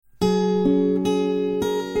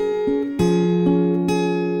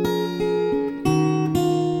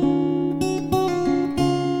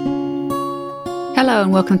Hello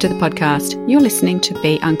and welcome to the podcast. You're listening to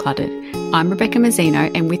Be Uncluttered. I'm Rebecca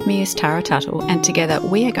Mazzino and with me is Tara Tuttle, and together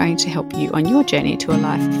we are going to help you on your journey to a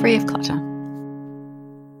life free of clutter.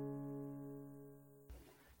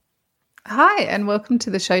 Hi and welcome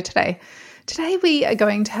to the show today. Today we are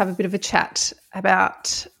going to have a bit of a chat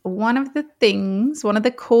about one of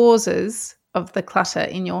the causes of the clutter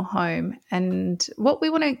in your home. And what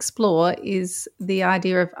we want to explore is the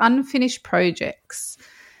idea of unfinished projects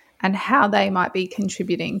and how they might be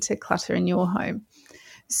contributing to clutter in your home.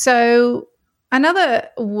 So another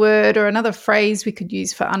word or another phrase we could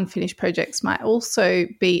use for unfinished projects might also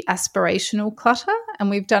be aspirational clutter,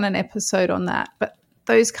 and we've done an episode on that. But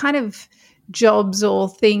those kind of jobs or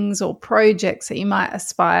things or projects that you might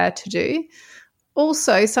aspire to do.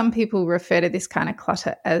 Also, some people refer to this kind of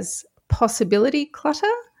clutter as possibility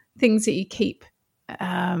clutter, things that you keep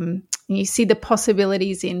you see the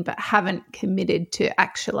possibilities in but haven't committed to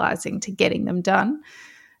actualizing, to getting them done.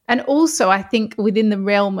 And also, I think within the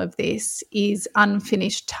realm of this is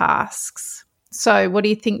unfinished tasks. So what do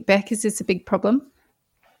you think, Beck? Is this a big problem?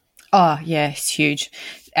 Oh, yeah, it's huge.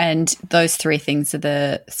 And those three things are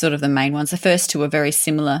the sort of the main ones. The first two are very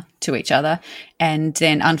similar to each other. And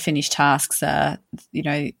then unfinished tasks are,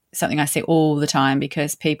 something I see all the time,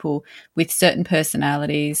 because people with certain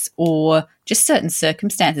personalities or just certain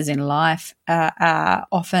circumstances in life are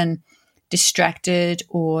often distracted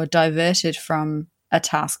or diverted from a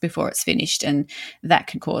task before it's finished. And that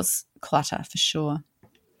can cause clutter for sure.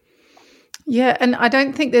 Yeah, and I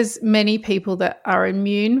don't think there's many people that are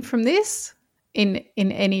immune from this in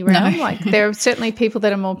any realm. No. Like there are certainly people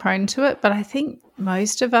that are more prone to it, but I think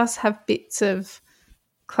most of us have bits of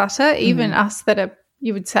clutter, even us that are,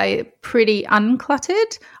 you would say, pretty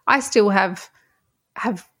uncluttered. I still have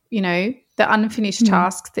the unfinished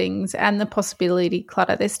task things and the possibility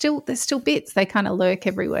clutter. There's still bits, they kind of lurk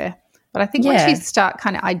everywhere. But I think once you start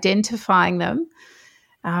kind of identifying them,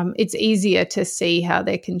 it's easier to see how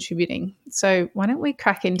they're contributing. So why don't we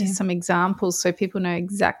crack into some examples so people know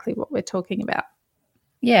exactly what we're talking about?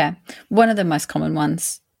 Yeah. One of the most common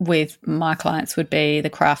ones with my clients would be the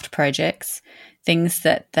craft projects, things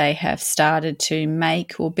that they have started to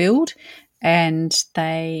make or build and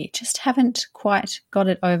they just haven't quite got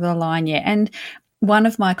it over the line yet. And one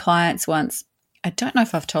of my clients once, I don't know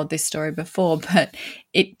if I've told this story before, but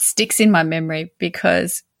it sticks in my memory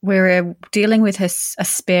because we were dealing with a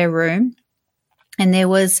spare room and there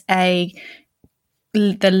was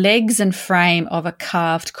the legs and frame of a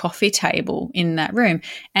carved coffee table in that room.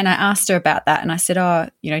 And I asked her about that and I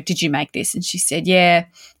said, did you make this? And she said, yeah,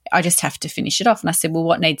 I just have to finish it off. And I said, well,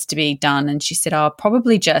 what needs to be done? And she said,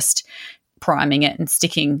 probably just priming it and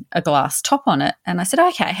sticking a glass top on it. And I said,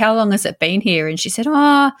 okay, how long has it been here? And she said,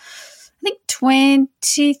 I think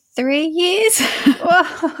 23 years.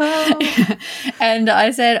 Wow. And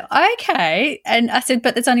I said, okay. And I said,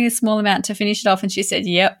 but there's only a small amount to finish it off. And she said,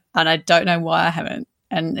 yep. And I don't know why I haven't.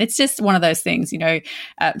 And it's just one of those things,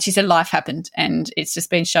 she said life happened and it's just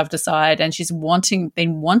been shoved aside and she's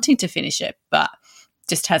been wanting to finish it, but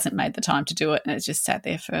just hasn't made the time to do it. And it's just sat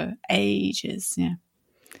there for ages. Yeah.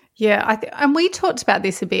 Yeah. And we talked about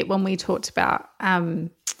this a bit when we talked about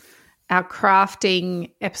our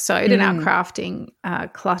crafting episode and our crafting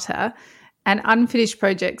clutter, and unfinished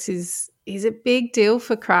projects is a big deal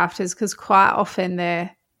for crafters because quite often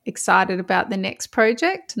they're excited about the next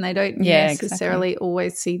project and they don't necessarily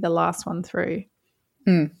always see the last one through.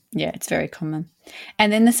 Yeah, it's very common.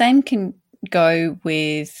 And then the same can go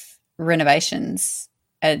with renovations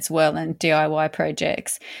as well and DIY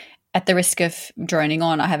projects. At the risk of droning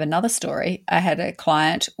on, I have another story. I had a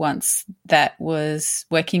client once that was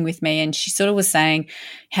working with me and she sort of was saying,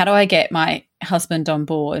 how do I get my husband on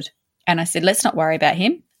board? And I said, let's not worry about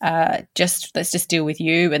him. Let's just deal with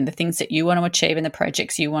you and the things that you want to achieve and the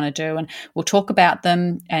projects you want to do. And we'll talk about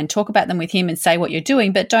them with him and say what you're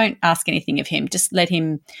doing, but don't ask anything of him. Just let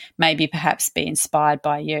him maybe perhaps be inspired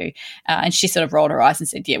by you. And she sort of rolled her eyes and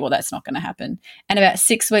said, yeah, well, that's not going to happen. And about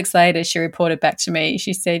 6 weeks later, she reported back to me.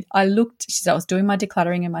 She said, I was doing my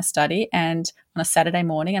decluttering in my study and on a Saturday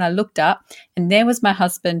morning, and I looked up and there was my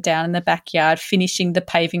husband down in the backyard finishing the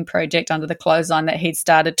paving project under the clothesline that he'd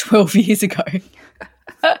started 12 years ago.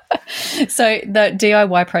 So the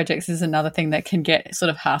DIY projects is another thing that can get sort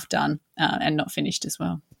of half done and not finished as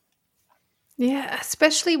well. Yeah,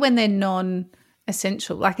 especially when they're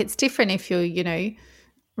non-essential. Like it's different if you're,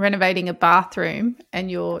 renovating a bathroom and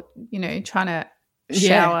you're, trying to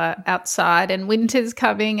shower outside and winter's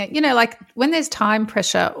coming. Like when there's time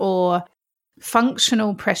pressure or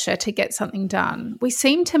functional pressure to get something done, we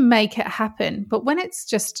seem to make it happen. But when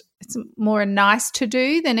it's more a nice to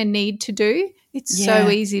do than a need to do, it's so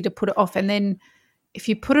easy to put it off. And then if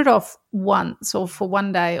you put it off once or for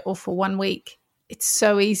one day or for 1 week, it's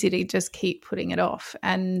so easy to just keep putting it off.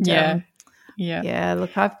 And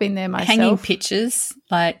look, I've been there myself. Hanging pictures,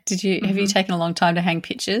 like have you taken a long time to hang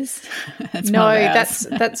pictures?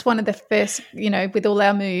 That's one of the first, with all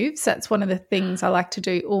our moves, that's one of the things I like to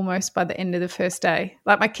do almost by the end of the first day.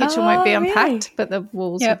 Like my kitchen won't be unpacked, but the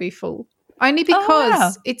walls will be full. Only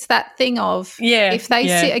because it's that thing of if they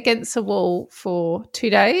sit against the wall for 2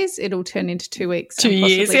 days, it'll turn into 2 weeks, 2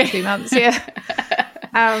 years, possibly 2 months.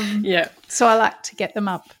 So I like to get them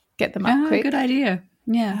up quick. Good idea.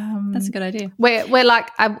 Yeah, that's a good idea. We're like,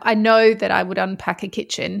 I know that I would unpack a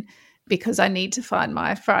kitchen because I need to find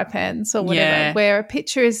my fry pans or whatever, where a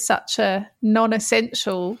picture is such a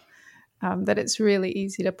non-essential that it's really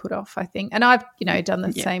easy to put off, I think. And I've, done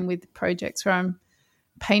the same with projects where I'm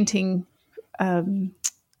painting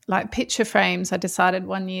like picture frames. I decided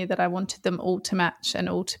one year that I wanted them all to match and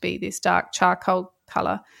all to be this dark charcoal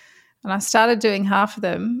colour. And I started doing half of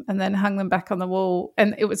them and then hung them back on the wall,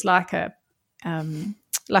 and it was like a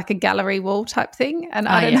gallery wall type thing. And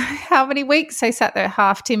I don't know how many weeks they sat there,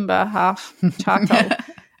 half timber, half charcoal.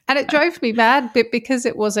 And it drove me mad, but because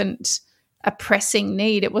it wasn't a pressing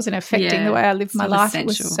need, it wasn't affecting the way I lived my life.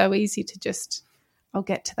 Essential. It was so easy to just, I'll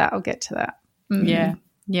get to that. Mm-hmm. Yeah.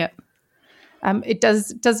 Yep. It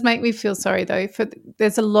does make me feel sorry though.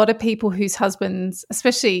 There's a lot of people whose husbands,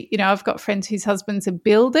 especially, I've got friends whose husbands are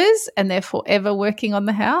builders and they're forever working on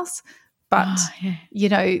the house. But,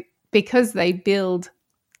 because they build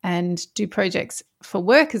and do projects for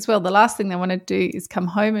work as well, the last thing they want to do is come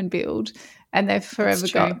home and build, and they've forever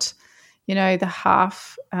got, the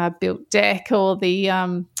half built deck or the,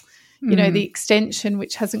 the extension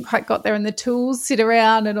which hasn't quite got there and the tools sit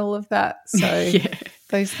around and all of that. So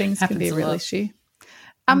those things can be a real issue.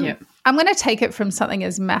 I'm going to take it from something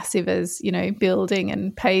as massive as, building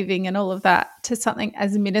and paving and all of that to something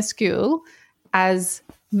as minuscule as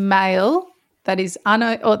mail that is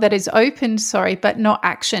opened, but not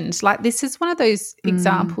actioned. Like this is one of those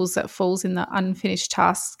examples that falls in the unfinished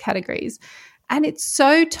tasks categories. And it's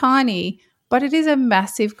so tiny, but it is a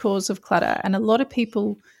massive cause of clutter. And a lot of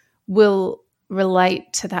people will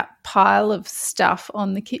relate to that pile of stuff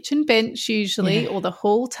on the kitchen bench usually or the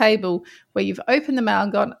hall table where you've opened the mail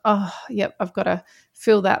and gone, oh, yep, I've got to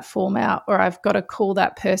fill that form out, or I've got to call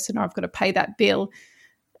that person, or I've got to pay that bill.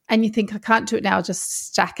 And you think, I can't do it now, I'll just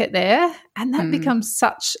stack it there. And that becomes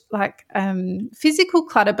such like physical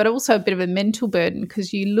clutter, but also a bit of a mental burden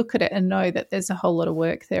because you look at it and know that there's a whole lot of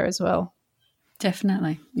work there as well.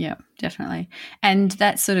 Definitely. Yeah, definitely. And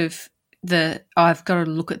that's sort of I've got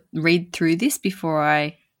to read through this before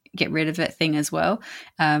I get rid of it thing as well,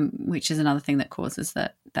 which is another thing that causes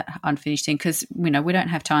that unfinished thing because, we don't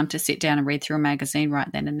have time to sit down and read through a magazine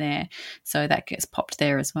right then and there. So that gets popped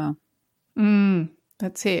there as well.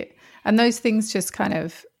 That's it. And those things just kind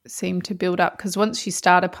of seem to build up because once you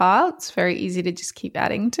start a pile, it's very easy to just keep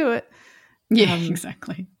adding to it. Yeah,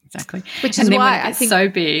 exactly. Which is why I think so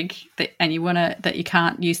big that you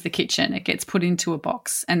can't use the kitchen, it gets put into a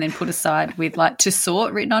box and then put aside with like to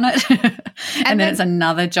sort written on it, and then it's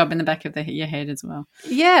another job in the back of your head as well.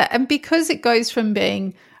 Yeah, and because it goes from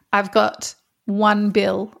being I've got one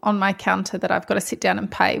bill on my counter that I've got to sit down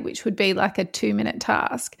and pay, which would be like a 2-minute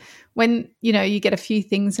task. When, you get a few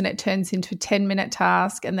things and it turns into a 10-minute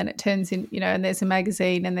task, and then it turns in, and there's a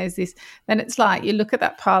magazine and there's this, then it's like you look at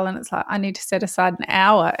that pile and it's like, I need to set aside an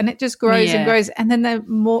hour, and it just grows and grows. And then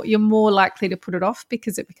you're more likely to put it off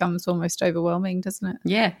because it becomes almost overwhelming, doesn't it?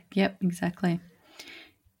 Yeah. Yep. Exactly.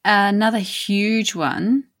 Another huge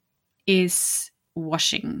one is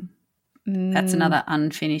washing. That's another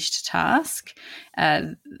unfinished task.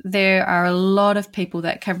 There are a lot of people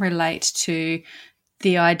that can relate to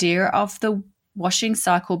the idea of the washing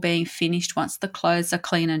cycle being finished once the clothes are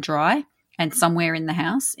clean and dry and somewhere in the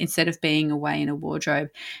house instead of being away in a wardrobe.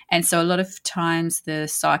 And so a lot of times the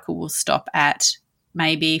cycle will stop at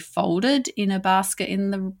maybe folded in a basket in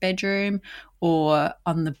the bedroom or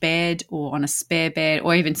on the bed or on a spare bed,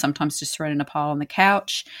 or even sometimes just thrown in a pile on the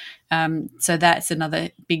couch. So that's another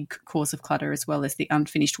big cause of clutter as well as the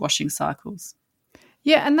unfinished washing cycles.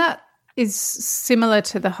 Yeah, and that is similar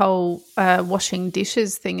to the whole washing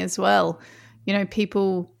dishes thing as well.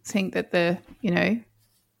 People think that the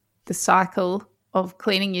cycle of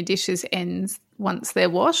cleaning your dishes ends once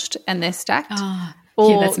they're washed and they're stacked.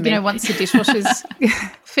 Or, once the dishwasher's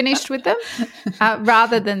finished with them,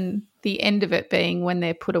 rather than the end of it being when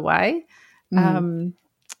they're put away. There's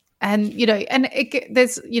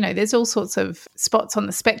all sorts of spots on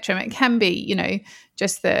the spectrum. It can be,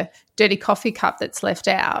 just the dirty coffee cup that's left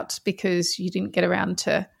out because you didn't get around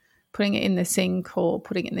to putting it in the sink or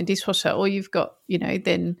putting it in the dishwasher, or you've got,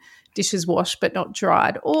 then dishes washed but not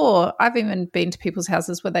dried. Or I've even been to people's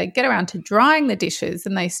houses where they get around to drying the dishes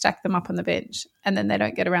and they stack them up on the bench and then they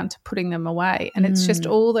don't get around to putting them away. And it's just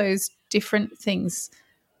all those different things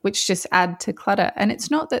which just add to clutter. And it's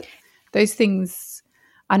not that those things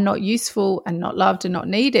are not useful and not loved and not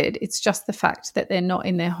needed. It's just the fact that they're not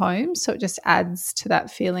in their home. So it just adds to that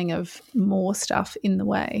feeling of more stuff in the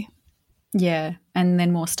way. Yeah, and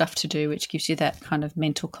then more stuff to do, which gives you that kind of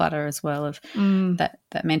mental clutter as well of that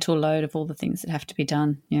mental load of all the things that have to be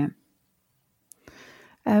done. Yeah.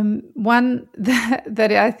 One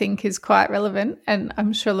that I think is quite relevant, and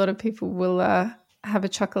I'm sure a lot of people will have a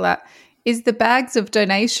chuckle at, is the bags of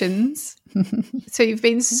donations. So you've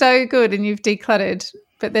been so good and you've decluttered,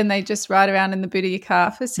 but then they just ride around in the boot of your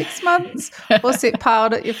car for 6 months or sit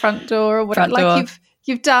piled at your front door or whatever. Like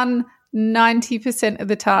you've done 90% of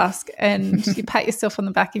the task and you pat yourself on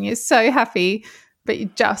the back and you're so happy, but you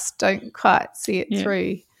just don't quite see it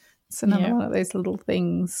through. It's another one of those little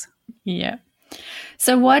things. Yeah.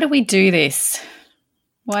 So why do we do this?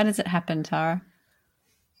 Why does it happen, Tara?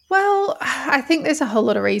 Well, I think there's a whole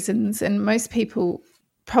lot of reasons, and most people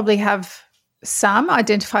probably have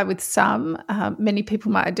identify with some. Many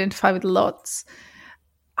people might identify with lots.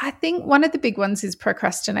 I think one of the big ones is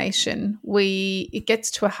procrastination. It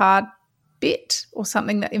gets to a hard bit or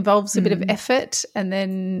something that involves a bit of effort, and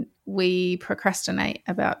then we procrastinate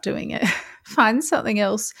about doing it. Find something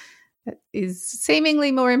else that is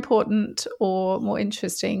seemingly more important or more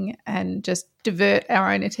interesting and just divert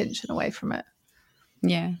our own attention away from it.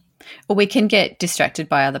 Yeah. Or we can get distracted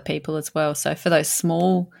by other people as well. So for those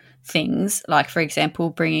small things, like, for example,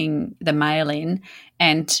 bringing the mail in,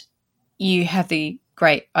 and you have the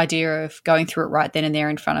great idea of going through it right then and there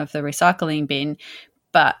in front of the recycling bin,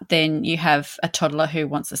 but then you have a toddler who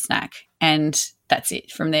wants a snack, and that's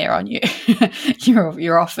it. From there on,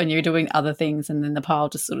 you're off and you're doing other things, and then the pile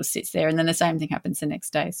just sort of sits there, and then the same thing happens the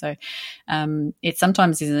next day. So it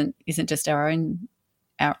sometimes isn't just our own.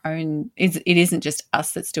 It isn't just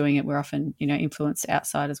us that's doing it. We're often, influenced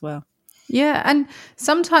outside as well. Yeah, and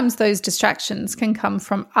sometimes those distractions can come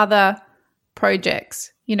from other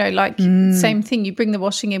projects. Same thing, you bring the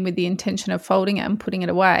washing in with the intention of folding it and putting it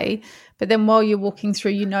away, but then while you're walking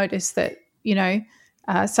through, you notice that,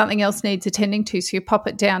 something else needs attending to, so you pop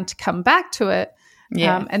it down to come back to it,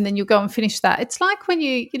 and then you'll go and finish that. It's like when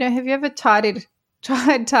have you ever tried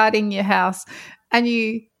tidying your house and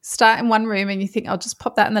you start in one room and you think, I'll just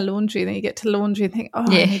pop that in the laundry, and then you get to laundry and think, I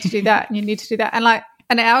need to do that, and you need to do that, and like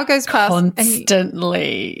an hour goes past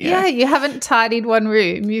constantly. And you haven't tidied one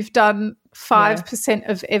room. You've done 5%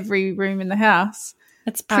 of every room in the house.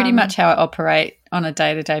 That's pretty much how I operate on a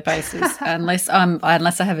day-to-day basis, unless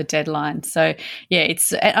I have a deadline. So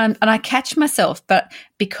and I catch myself, but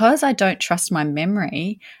because I don't trust my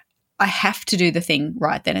memory, I have to do the thing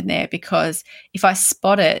right then and there, because if I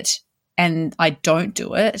spot it and I don't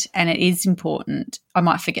do it and it is important, I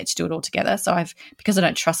might forget to do it altogether. So because I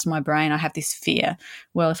don't trust my brain, I have this fear.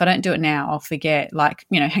 Well, if I don't do it now, I'll forget,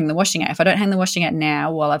 hang the washing out. If I don't hang the washing out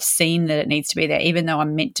now while I've seen that it needs to be there, even though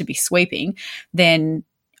I'm meant to be sweeping, then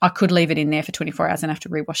I could leave it in there for 24 hours and have to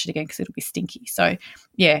rewash it again because it'll be stinky. So,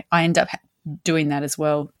 I end up doing that as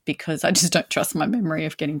well because I just don't trust my memory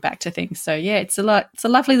of getting back to things. So, it's a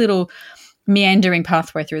lovely little meandering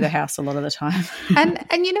pathway through the house a lot of the time.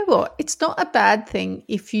 and you know what? It's not a bad thing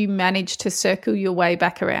if you manage to circle your way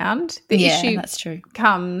back around. The issue that's true.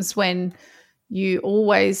 Comes when you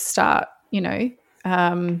always start,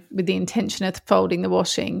 with the intention of folding the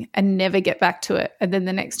washing and never get back to it. And then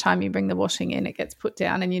the next time you bring the washing in, it gets put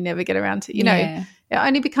down and you never get around to, it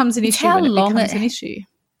only becomes an issue when it becomes an issue.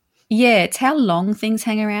 Yeah, it's how long things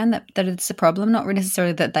hang around that it's a problem, not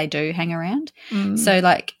necessarily that they do hang around. So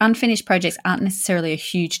unfinished projects aren't necessarily a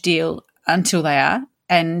huge deal until they are,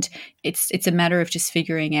 and it's a matter of just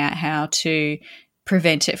figuring out how to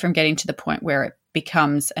prevent it from getting to the point where it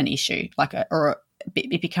becomes an issue,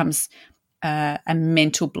 it becomes a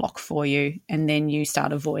mental block for you, and then you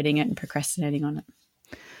start avoiding it and procrastinating on it.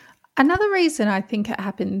 Another reason I think it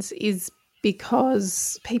happens is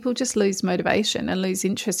because people just lose motivation and lose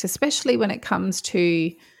interest, especially when it comes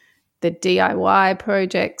to the DIY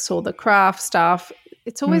projects or the craft stuff.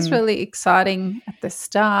 It's always really exciting at the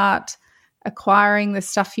start, acquiring the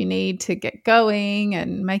stuff you need to get going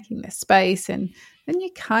and making the space, and then you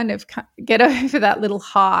kind of get over that little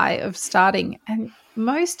high of starting. And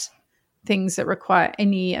most things that require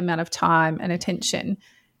any amount of time and attention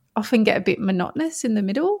often get a bit monotonous in the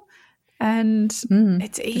middle. And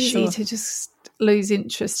it's easy to just lose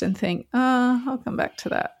interest and think, I'll come back to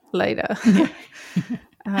that later.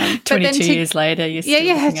 But 22 years later, you're still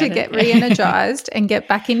you have to looking at get it. re-energized and get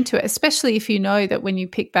back into it, especially if you know that when you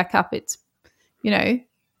pick back up, it's,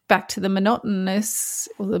 back to the monotonous,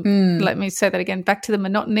 or let me say that again, back to the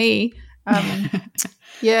monotony.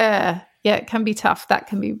 It can be tough. That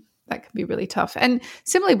can be really tough. And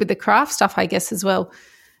similarly with the craft stuff, I guess, as well,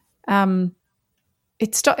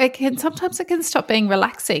 it can stop being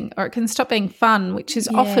relaxing, or it can stop being fun, which is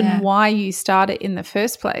often why you start it in the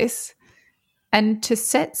first place. And to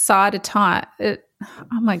set aside a time, oh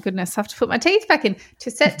my goodness, I have to put my teeth back in, to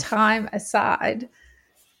set time aside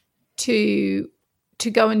to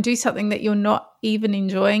go and do something that you're not even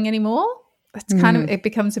enjoying anymore. That's it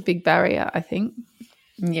becomes a big barrier, I think.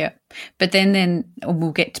 Yeah. But then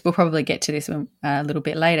we'll probably get to this one a little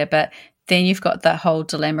bit later, but then you've got that whole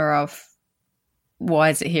dilemma of, why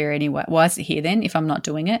is it here anyway? Why is it here then if I'm not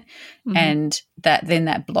doing it? Mm-hmm. And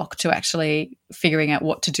that block to actually figuring out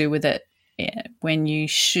what to do with it when you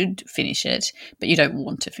should finish it, but you don't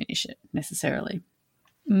want to finish it necessarily.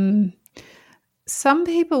 Some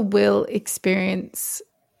people will experience,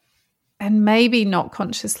 and maybe not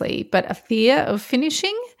consciously, but a fear of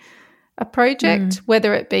finishing a project,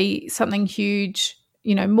 whether it be something huge,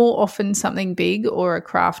 more often something big, or a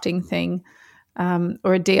crafting thing,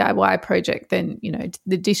 or a DIY project than,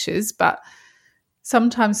 the dishes. But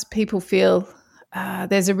sometimes people feel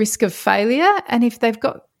there's a risk of failure. And if they've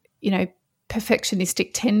got,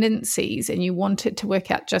 perfectionistic tendencies and you want it to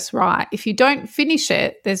work out just right, if you don't finish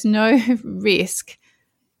it, there's no risk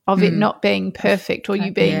of it not being perfect, or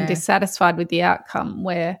you being dissatisfied with the outcome,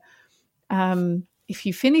 where if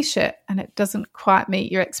you finish it and it doesn't quite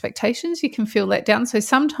meet your expectations, you can feel let down. So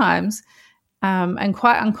sometimes, and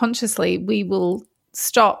quite unconsciously, we will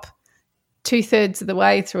stop 2/3 of the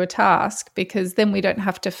way through a task, because then we don't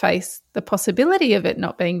have to face the possibility of it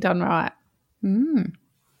not being done right.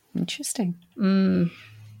 Interesting.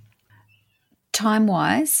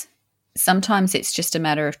 Time-wise, sometimes it's just a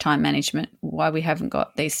matter of time management, why we haven't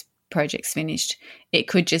got these projects finished. It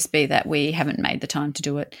could just be that we haven't made the time to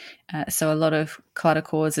do it. So a lot of clutter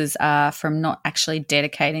causes are from not actually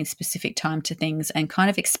dedicating specific time to things and kind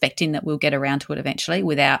of expecting that we'll get around to it eventually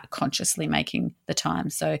without consciously making the time.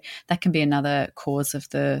 So that can be another cause of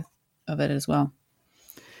it as well.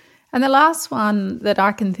 And the last one that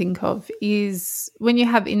I can think of is when you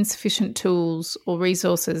have insufficient tools or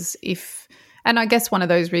resources, and I guess one of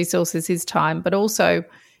those resources is time, but also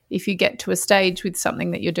if you get to a stage with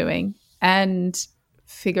something that you're doing and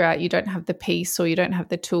figure out you don't have the piece, or you don't have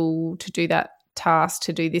the tool to do that task,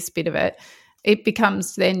 to do this bit of it, it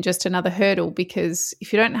becomes then just another hurdle, because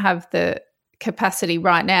if you don't have the capacity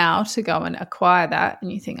right now to go and acquire that,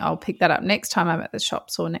 and you think, I'll pick that up next time I'm at the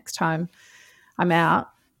shops or next time I'm out,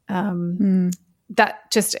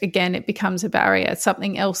 that just, again, it becomes a barrier,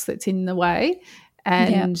 something else that's in the way,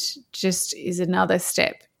 and just is another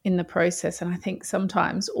step in the process. And I think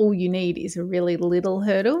sometimes all you need is a really little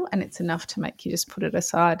hurdle, and it's enough to make you just put it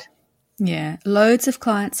aside. Yeah, loads of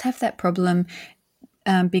clients have that problem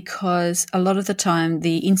because a lot of the time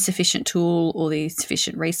the insufficient tool or the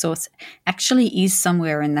insufficient resource actually is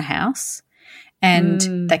somewhere in the house,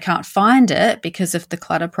 and they can't find it because of the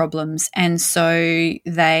clutter problems, and so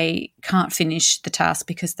they can't finish the task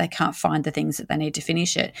because they can't find the things that they need to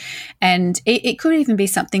finish it. And it could even be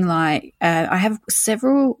something like I've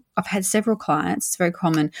had several clients, it's very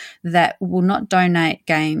common, that will not donate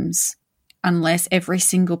games unless every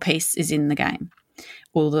single piece is in the game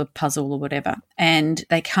or the puzzle or whatever, and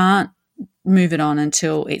they can't move it on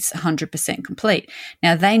until it's 100% complete.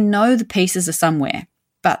 Now, they know the pieces are somewhere,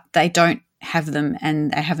 but they don't have them and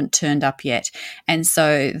they haven't turned up yet. And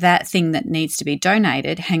so that thing that needs to be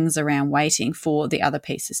donated hangs around waiting for the other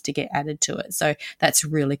pieces to get added to it. So that's a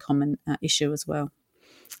really common issue as well.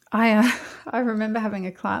 I remember having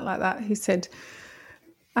a client like that who said,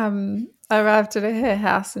 I arrived at her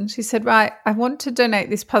house and she said, right, I want to donate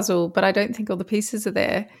this puzzle, but I don't think all the pieces are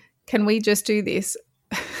there. Can we just do this?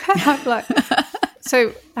 I'm like,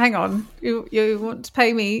 so hang on, you want to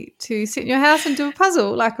pay me to sit in your house and do a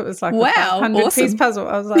puzzle? Like, it was like wow, a 100-piece puzzle.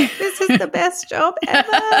 I was like, this is the best job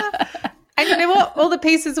ever. And you know what? All the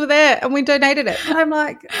pieces were there and we donated it. And I'm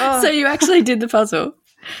like, oh. So you actually did the puzzle?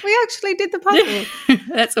 We actually did the puzzle.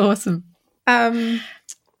 That's awesome.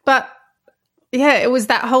 But yeah, it was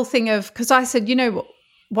that whole thing of, because I said, you know what,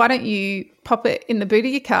 why don't you pop it in the boot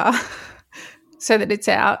of your car so that it's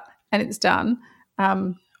out and it's done?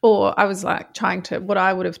 Or I was like what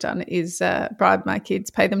I would have done is bribe my kids,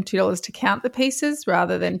 pay them $2 to count the pieces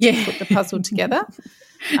rather than to put the puzzle together.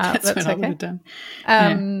 That's what I would have done.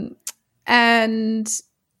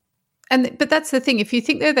 But that's the thing. If you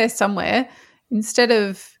think they're there somewhere, instead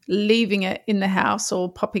of leaving it in the house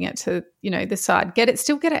or popping it to, the side,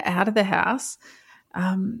 still get it out of the house.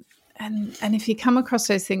 And if you come across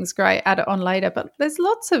those things, great, add it on later. But there's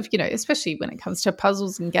lots of, especially when it comes to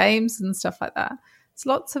puzzles and games and stuff like that, there's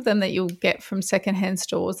lots of them that you'll get from secondhand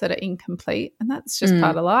stores that are incomplete. And that's just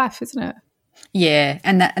part of life, isn't it? Yeah.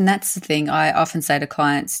 And that's the thing I often say to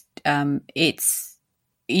clients,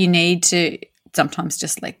 you need to sometimes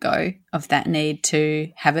just let go of that need to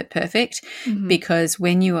have it perfect, because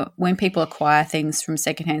when people acquire things from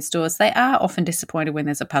secondhand stores, they are often disappointed when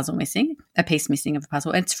there's a piece missing of a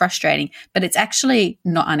puzzle. It's frustrating, but it's actually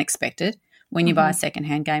not unexpected when you buy a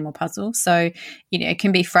secondhand game or puzzle. So, it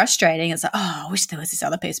can be frustrating. It's like, oh, I wish there was this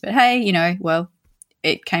other piece, but hey, well,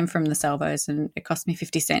 it came from the salvos and it cost me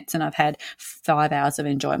 50 cents and I've had 5 hours of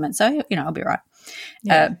enjoyment. So, I'll be right.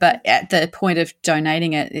 Yeah. But at the point of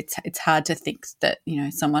donating it, it's hard to think that,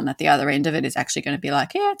 someone at the other end of it is actually going to be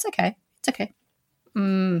like, yeah, it's okay. It's okay.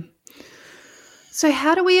 So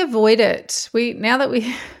how do we avoid it? Now that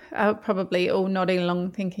we are probably all nodding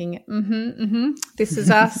along thinking, this is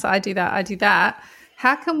us, I do that.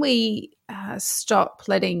 How can we stop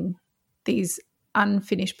letting these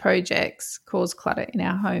unfinished projects cause clutter in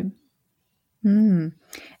our home?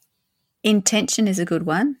 Intention is a good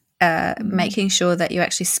one. Making sure that you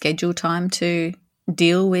actually schedule time to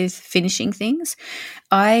deal with finishing things.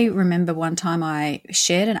 I remember one time I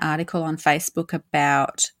shared an article on Facebook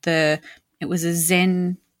about it was a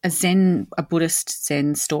Buddhist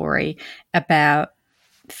Zen story about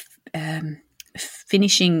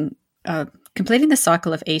completing the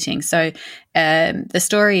cycle of eating. So the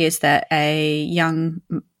story is that a young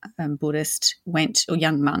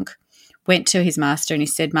young monk went to his master and he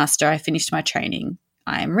said, "Master, I finished my training.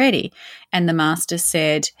 I am ready." And the master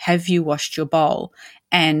said, "Have you washed your bowl?"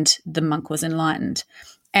 And the monk was enlightened.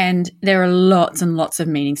 And there are lots and lots of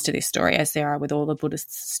meanings to this story, as there are with all the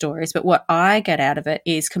Buddhist stories. But what I get out of it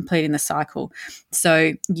is completing the cycle.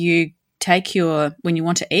 So when you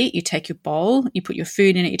want to eat, you take your bowl, you put your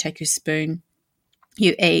food in it, you take your spoon,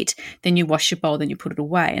 you eat, then you wash your bowl, then you put it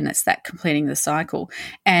away. And it's that completing the cycle.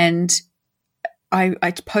 And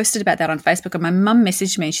I posted about that on Facebook, and my mum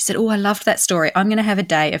messaged me and she said, "Oh, I loved that story. I'm going to have a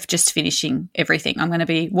day of just finishing everything. I'm going to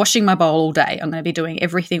be washing my bowl all day. I'm going to be doing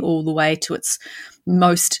everything all the way to its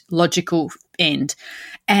most logical end."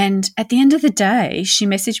 And at the end of the day, she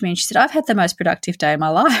messaged me and she said, "I've had the most productive day of my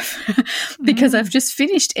life because I've just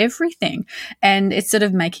finished everything." And it's sort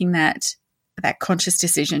of making that conscious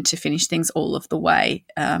decision to finish things all of the way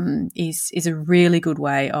is a really good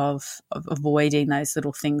way of avoiding those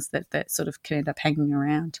little things that sort of can end up hanging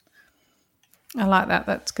around. I like that.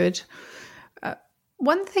 That's good.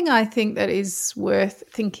 One thing I think that is worth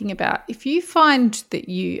thinking about, if you find that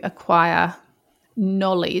you acquire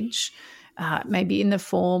knowledge, maybe in the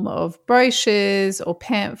form of brochures or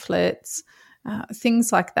pamphlets,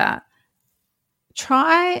 things like that,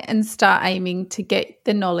 try and start aiming to get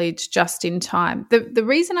the knowledge just in time. The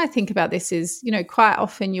reason I think about this is, quite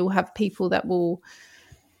often you'll have people that will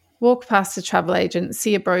walk past a travel agent,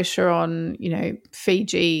 see a brochure on,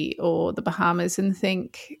 Fiji or the Bahamas and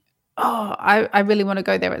think, oh, I really want to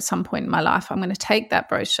go there at some point in my life. I'm going to take that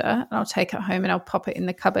brochure and I'll take it home and I'll pop it in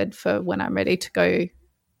the cupboard for when I'm ready to go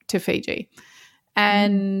to Fiji.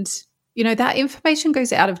 And, that information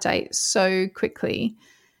goes out of date so quickly.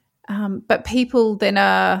 But people then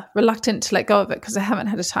are reluctant to let go of it because they haven't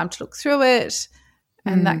had a time to look through it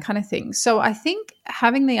and that kind of thing. So I think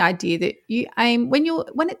having the idea that you aim when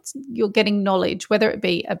you're getting knowledge, whether it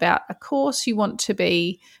be about a course you want to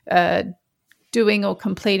be doing or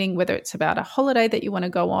completing, whether it's about a holiday that you want to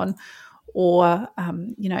go on or,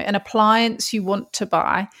 an appliance you want to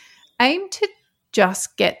buy, aim to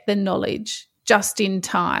just get the knowledge just in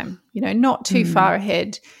time, not too far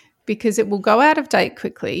ahead, because it will go out of date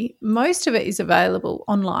quickly. Most of it is available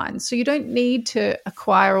online. So you don't need to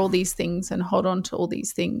acquire all these things and hold on to all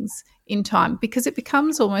these things in time, because it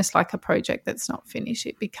becomes almost like a project that's not finished.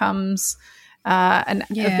 It becomes a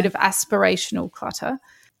bit of aspirational clutter.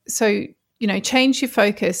 So, change your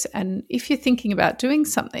focus. And if you're thinking about doing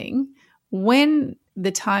something, when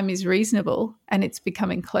the time is reasonable and it's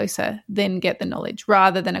becoming closer, then get the knowledge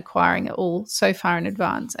rather than acquiring it all so far in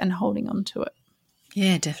advance and holding on to it.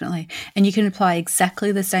 Yeah, definitely. And you can apply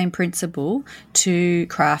exactly the same principle to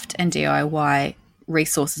craft and DIY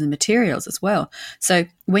resources and materials as well. So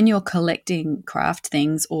when you're collecting craft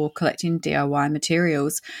things or collecting DIY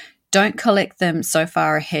materials, don't collect them so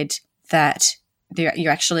far ahead that you're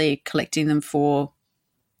actually collecting them for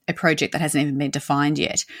a project that hasn't even been defined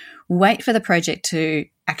yet. Wait for the project to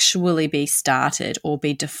actually be started or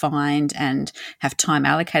be defined and have time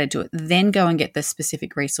allocated to it, then go and get the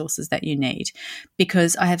specific resources that you need.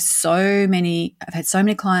 Because I've had so many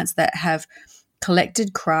clients that have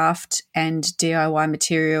collected craft and DIY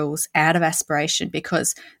materials out of aspiration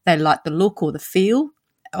because they like the look or the feel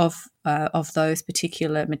of those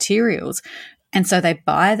particular materials. And so they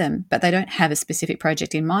buy them, but they don't have a specific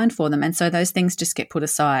project in mind for them. And so those things just get put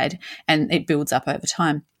aside and it builds up over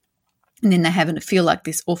time. And then they have to feel like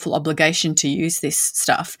this awful obligation to use this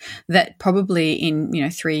stuff that probably in,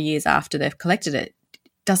 3 years after they've collected it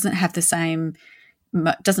doesn't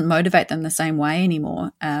motivate them the same way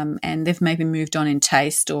anymore. And they've maybe moved on in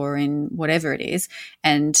taste or in whatever it is.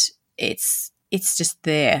 And it's just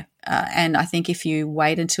there. And I think if you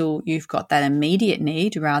wait until you've got that immediate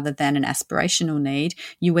need rather than an aspirational need,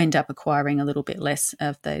 you end up acquiring a little bit less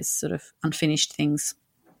of those sort of unfinished things.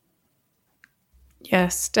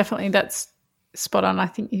 Yes, definitely. That's spot on. I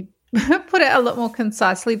think you put it a lot more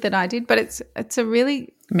concisely than I did, but it's a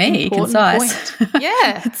really concise point.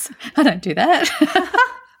 Yeah. I don't do that.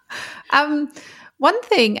 One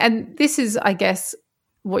thing, and this is, I guess,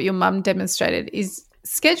 what your mum demonstrated, is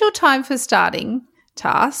schedule time for starting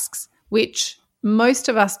tasks, which most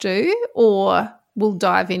of us do, or we'll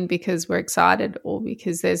dive in because we're excited or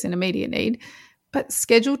because there's an immediate need, but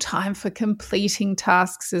schedule time for completing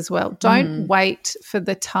tasks as well. Don't wait for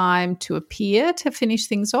the time to appear to finish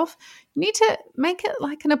things off. You need to make it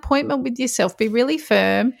like an appointment with yourself. Be really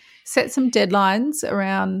firm, set some deadlines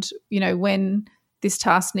around, when this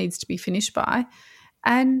task needs to be finished by.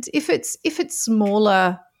 And if it's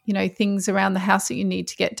smaller, things around the house that you need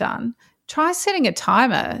to get done, try setting a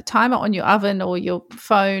timer on your oven or your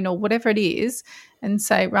phone or whatever it is, and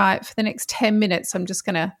say, right, for the next 10 minutes, I'm just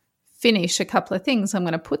going to finish a couple of things. I'm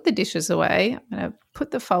going to put the dishes away. I'm going to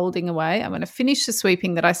put the folding away. I'm going to finish the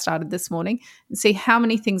sweeping that I started this morning and see how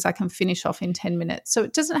many things I can finish off in 10 minutes. So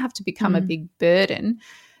it doesn't have to become a big burden.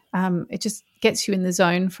 It just gets you in the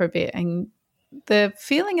zone for a bit. And the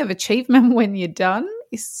feeling of achievement when you're done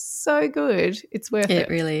is so good. It's worth it. It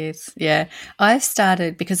really is. Yeah. I've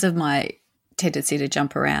started, because of my tendency to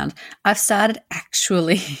jump around, I've started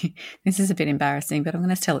actually, this is a bit embarrassing, but I'm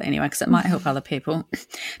going to tell it anyway because it might help other people,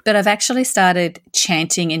 but I've actually started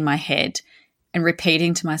chanting in my head and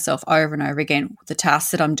repeating to myself over and over again the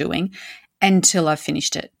tasks that I'm doing until I've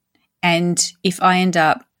finished it. And if I end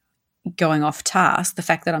up going off task, the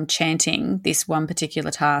fact that I'm chanting this one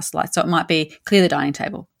particular task, so it might be clear the dining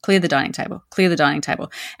table, clear the dining table, clear the dining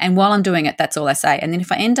table. And while I'm doing it, that's all I say. And then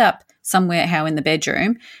if I end up somewhere in the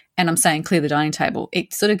bedroom and I'm saying clear the dining table,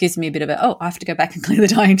 it sort of gives me a bit of I have to go back and clear the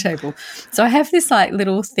dining table. So I have this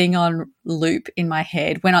little thing on loop in my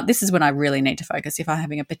head this is when I really need to focus, if I'm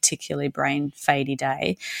having a particularly brain fadey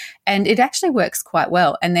day. And it actually works quite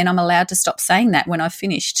well. And then I'm allowed to stop saying that when I've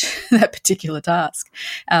finished that particular task.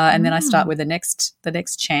 And then I start with the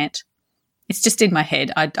next chant. It's just in my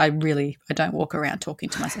head. I don't walk around talking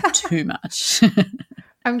to myself too much.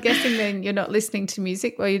 I'm guessing then you're not listening to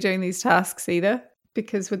music while you're doing these tasks either,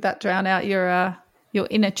 because would that drown out your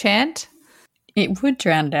inner chant? It would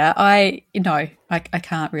drown it out. I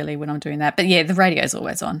can't really when I'm doing that. But yeah, the radio's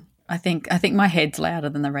always on. I think my head's louder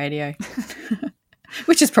than the radio,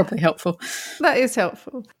 which is probably helpful. That is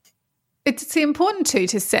helpful. It's important too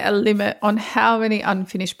to set a limit on how many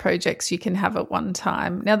unfinished projects you can have at one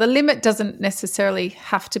time. Now, the limit doesn't necessarily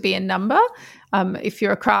have to be a number. If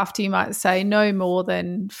you're a crafter, you might say no more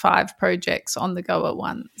than 5 projects on the go at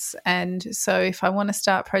once. And so if I want to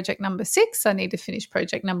start project number 6, I need to finish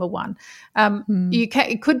project number 1.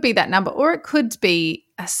 It could be that number, or it could be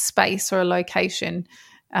a space or a location.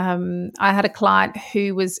 I had a client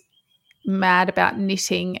who was mad about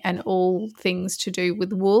knitting and all things to do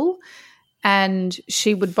with wool, and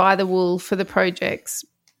she would buy the wool for the projects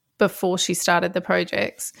before she started the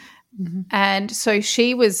projects. Mm-hmm. And so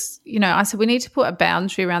she was, I said, we need to put a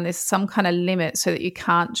boundary around this, some kind of limit, so that you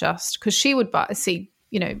can't just, because she would see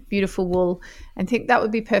beautiful wool and think that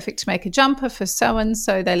would be perfect to make a jumper for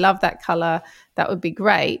so-and-so. They love that color. That would be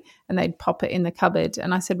great. And they'd pop it in the cupboard.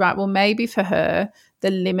 And I said, right, well, maybe for her, the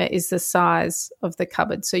limit is the size of the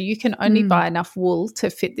cupboard. So you can only buy enough wool to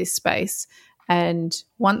fit this space. And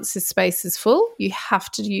once the space is full, you have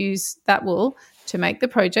to use that wool to make the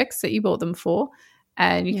projects that you bought them for.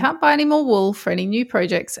 And you can't buy any more wool for any new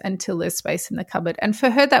projects until there's space in the cupboard. And for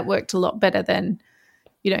her, that worked a lot better than,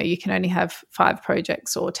 you can only have 5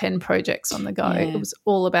 projects or 10 projects on the go. Yeah. It was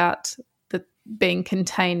all about being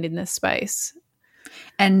contained in the space.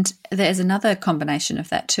 And there's another combination of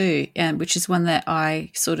that too, which is one that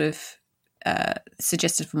I sort of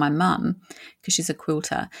suggested for my mum, because she's a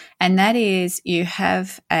quilter. And that is, you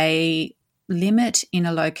have limit in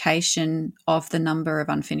a location of the number of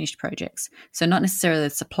unfinished projects. So not necessarily the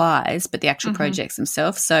supplies, but the actual projects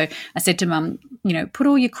themselves. So I said to Mum, put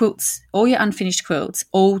all your quilts, all your unfinished quilts,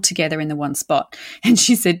 all together in the one spot. And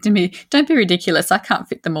she said to me, don't be ridiculous. I can't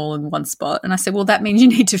fit them all in one spot. And I said, well, that means you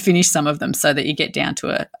need to finish some of them so that you get down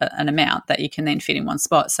to an amount that you can then fit in one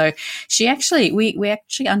spot. So we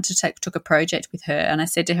actually undertook a project with her, and I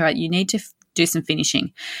said to her, you need to do some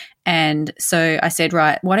finishing. And so I said,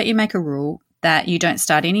 right, why don't you make a rule that you don't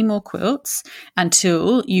start any more quilts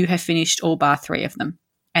until you have finished all bar 3 of them.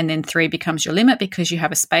 And then 3 becomes your limit, because you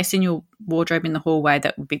have a space in your wardrobe in the hallway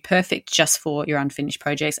that would be perfect just for your unfinished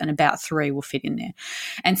projects, and about 3 will fit in there.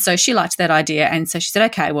 And so she liked that idea. And so she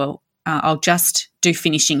said, okay, well, I'll just do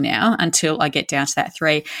finishing now until I get down to that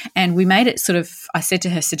 3. And we made it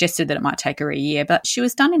suggested that it might take her a year, but she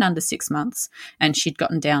was done in under 6 months, and she'd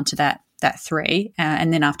gotten down to that 3,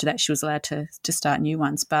 and then after that she was allowed to start new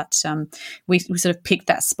ones. But we sort of picked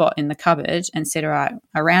that spot in the cupboard and said, all right,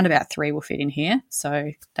 around about 3 will fit in here,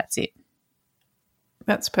 so that's it.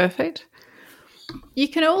 That's perfect. You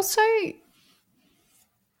can also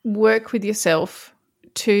work with yourself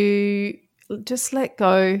to just let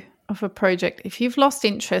go of a project. If you've lost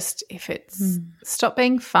interest, if it's stopped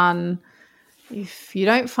being fun, if you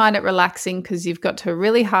don't find it relaxing because you've got to a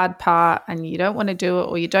really hard part and you don't want to do it,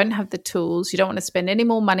 or you don't have the tools, you don't want to spend any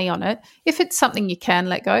more money on it, if it's something you can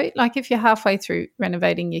let go, like if you're halfway through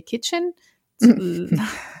renovating your kitchen,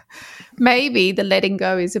 maybe the letting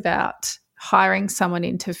go is about hiring someone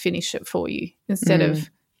in to finish it for you instead of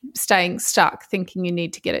staying stuck thinking you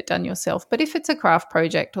need to get it done yourself. But if it's a craft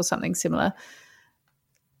project or something similar,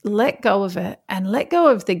 let go of it, and let go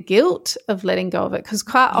of the guilt of letting go of it, because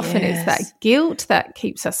quite often it's that guilt that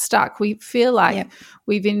keeps us stuck. We feel like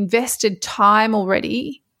we've invested time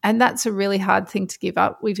already, and that's a really hard thing to give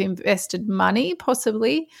up. We've invested money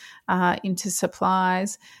possibly into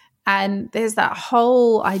supplies, and there's that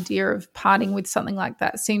whole idea of parting with something like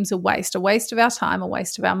that seems a waste of our time, a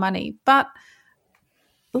waste of our money. But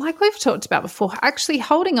like we've talked about before, actually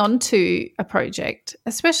holding on to a project,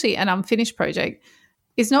 especially an unfinished project,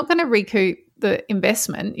 is not going to recoup the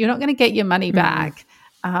investment. You're not going to get your money back.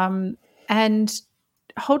 And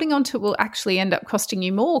holding on to it will actually end up costing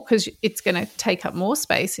you more, because it's going to take up more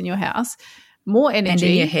space in your house, more energy. And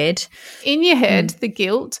in your head. In your head, the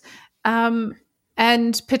guilt.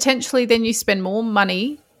 And potentially then you spend more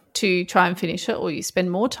money to try and finish it, or you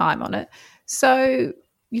spend more time on it. So,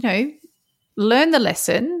 learn the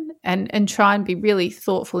lesson and try and be really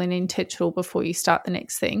thoughtful and intentional before you start the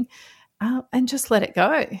next thing. And just let it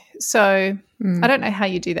go. So I don't know how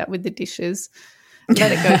you do that with the dishes.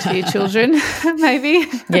 Let it go to your children, maybe.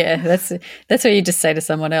 Yeah, that's what you just say to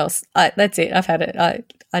someone else. That's it. I've had it.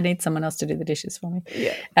 I need someone else to do the dishes for me.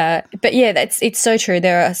 Yeah. But yeah, it's so true.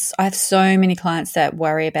 I have so many clients that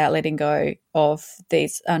worry about letting go of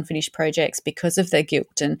these unfinished projects because of their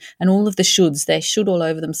guilt and all of the shoulds. They should all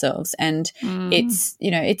over themselves, and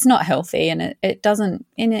it's not healthy, and it doesn't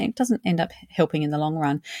end up helping in the long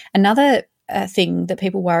run. Another thing that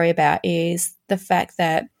people worry about is the fact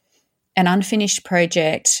that an unfinished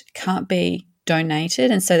project can't be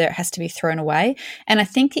donated, and so it has to be thrown away. And I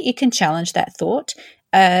think that you can challenge that thought.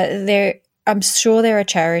 I'm sure there are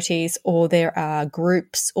charities, or there are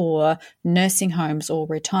groups, or nursing homes, or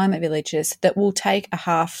retirement villages that will take a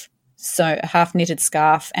half knitted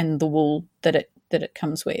scarf and the wool that it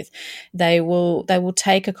comes with. They will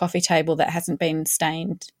take a coffee table that hasn't been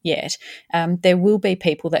stained yet. There will be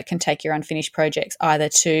people that can take your unfinished projects either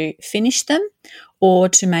to finish them or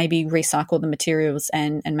to maybe recycle the materials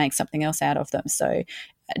and make something else out of them. So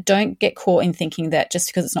don't get caught in thinking that just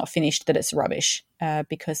because it's not finished that it's rubbish,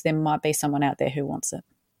 because there might be someone out there who wants it.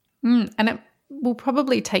 And it will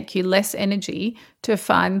probably take you less energy to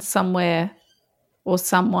find somewhere or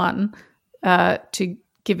someone to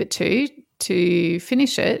give it to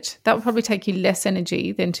finish it. That will probably take you less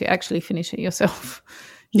energy than to actually finish it yourself.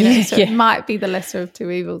 It might be the lesser of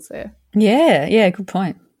two evils there. Yeah, good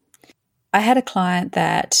point. I had a client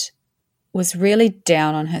that was really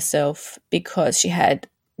down on herself because she had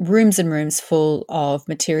rooms and rooms full of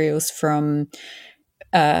materials from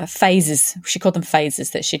phases. She called them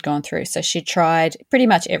phases that she'd gone through. So she tried pretty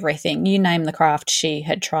much everything. You name the craft, she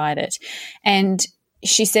had tried it. And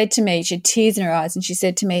she said to me, she had tears in her eyes, and she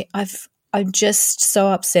said to me, I'm just so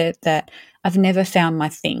upset that I've never found my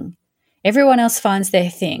thing. Everyone else finds their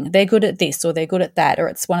thing. They're good at this, or they're good at that, or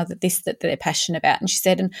it's one of this that they're passionate about. And she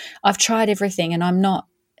said, and I've tried everything and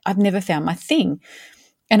I've never found my thing.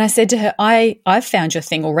 And I said to her, I've found your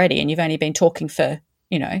thing already, and you've only been talking for,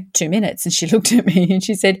 2 minutes. And she looked at me and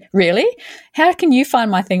she said, really? How can you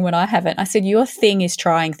find my thing when I haven't? I said, your thing is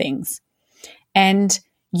trying things. and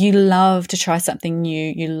you love to try something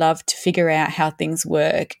new. You love to figure out how things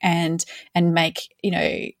work and make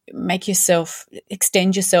yourself,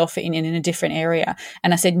 extend yourself in a different area.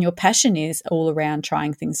 And I said, and your passion is all around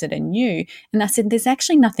trying things that are new. And I said, there's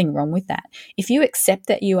actually nothing wrong with that. If you accept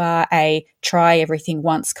that you are a try everything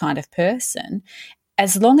once kind of person,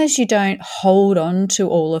 as long as you don't hold on to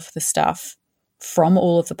all of the stuff from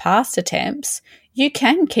all of the past attempts, you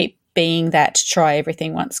can keep being that try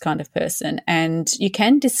everything once kind of person, and you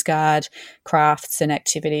can discard crafts and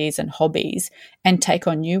activities and hobbies and take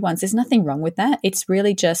on new ones. There's nothing wrong with that. It's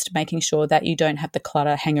really just making sure that you don't have the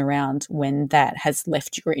clutter hang around when that has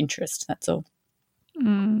left your interest. That's all.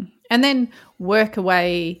 And then work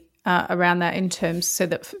away around that in terms so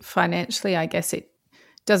that financially, I guess, it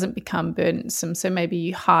doesn't become burdensome. So maybe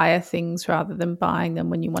you hire things rather than buying them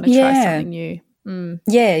when you want to try something new.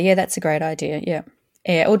 Yeah, that's a great idea.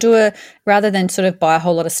 Yeah, or rather than sort of buy a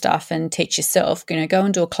whole lot of stuff and teach yourself, go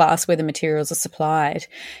and do a class where the materials are supplied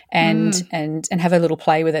and have a little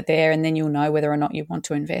play with it there, and then you'll know whether or not you want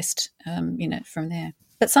to invest in it from there.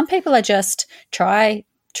 But some people are just trying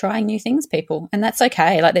new things, people, and that's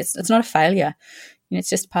okay. Like it's not a failure. It's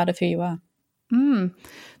just part of who you are.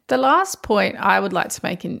 The last point I would like to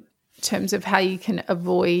make in terms of how you can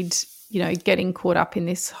avoid, getting caught up in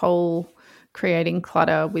this whole creating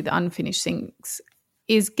clutter with unfinished things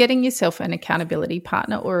is getting yourself an accountability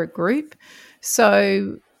partner or a group.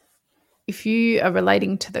 So if you are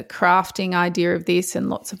relating to the crafting idea of this and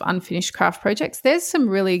lots of unfinished craft projects, there's some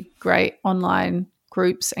really great online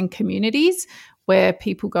groups and communities where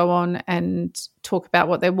people go on and talk about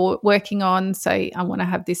what they're working on, say, I want to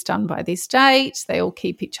have this done by this date. They all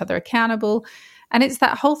keep each other accountable. And it's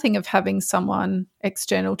that whole thing of having someone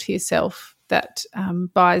external to yourself that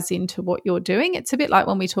buys into what you're doing. It's a bit like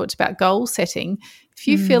when we talked about goal setting. If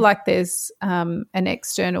you feel like there's an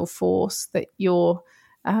external force that you're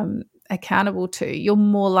accountable to, you're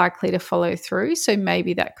more likely to follow through. So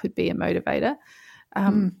maybe that could be a motivator.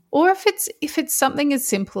 Or if it's something as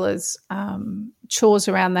simple as chores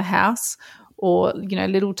around the house or,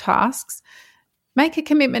 little tasks, make a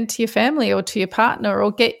commitment to your family or to your partner,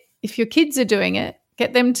 or if your kids are doing it,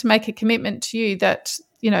 get them to make a commitment to you that,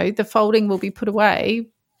 the folding will be put away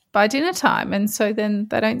by dinner time. And so then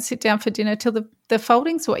they don't sit down for dinner till the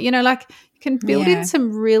folding's away. You can build in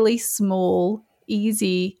some really small,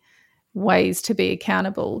 easy ways to be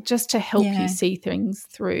accountable just to help you see things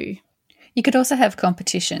through. You could also have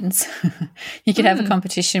competitions. You could have a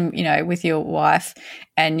competition, with your wife,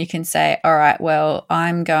 and you can say, all right, well,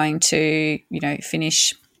 I'm going to,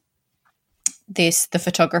 finish the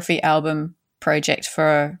photography album project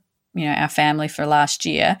for, our family for last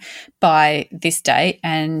year by this date.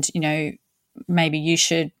 And, maybe you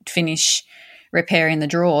should finish repairing the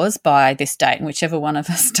drawers by this date, and whichever one of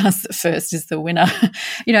us does it first is the winner,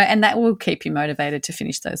 and that will keep you motivated to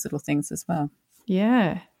finish those little things as well.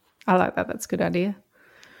 Yeah. I like that. That's a good idea.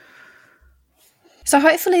 So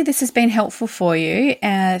hopefully this has been helpful for you.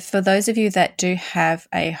 For those of you that do have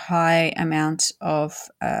a high amount of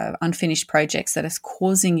unfinished projects that is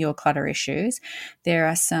causing your clutter issues, there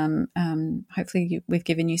are some, hopefully we've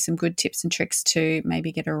given you some good tips and tricks to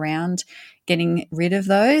maybe get around getting rid of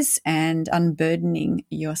those and unburdening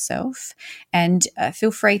yourself. And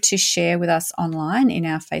feel free to share with us online in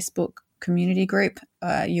our Facebook community group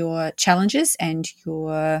your challenges and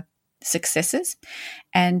your successes,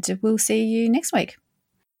 and we'll see you next week.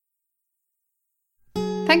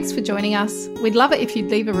 Thanks for joining us. We'd love it if you'd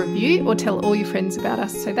leave a review or tell all your friends about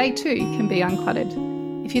us so they too can be uncluttered.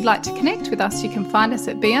 If you'd like to connect with us, you can find us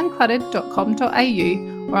at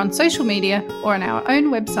beuncluttered.com.au or on social media or on our own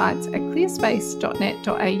websites at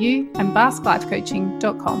clearspace.net.au and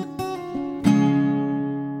basklifecoaching.com.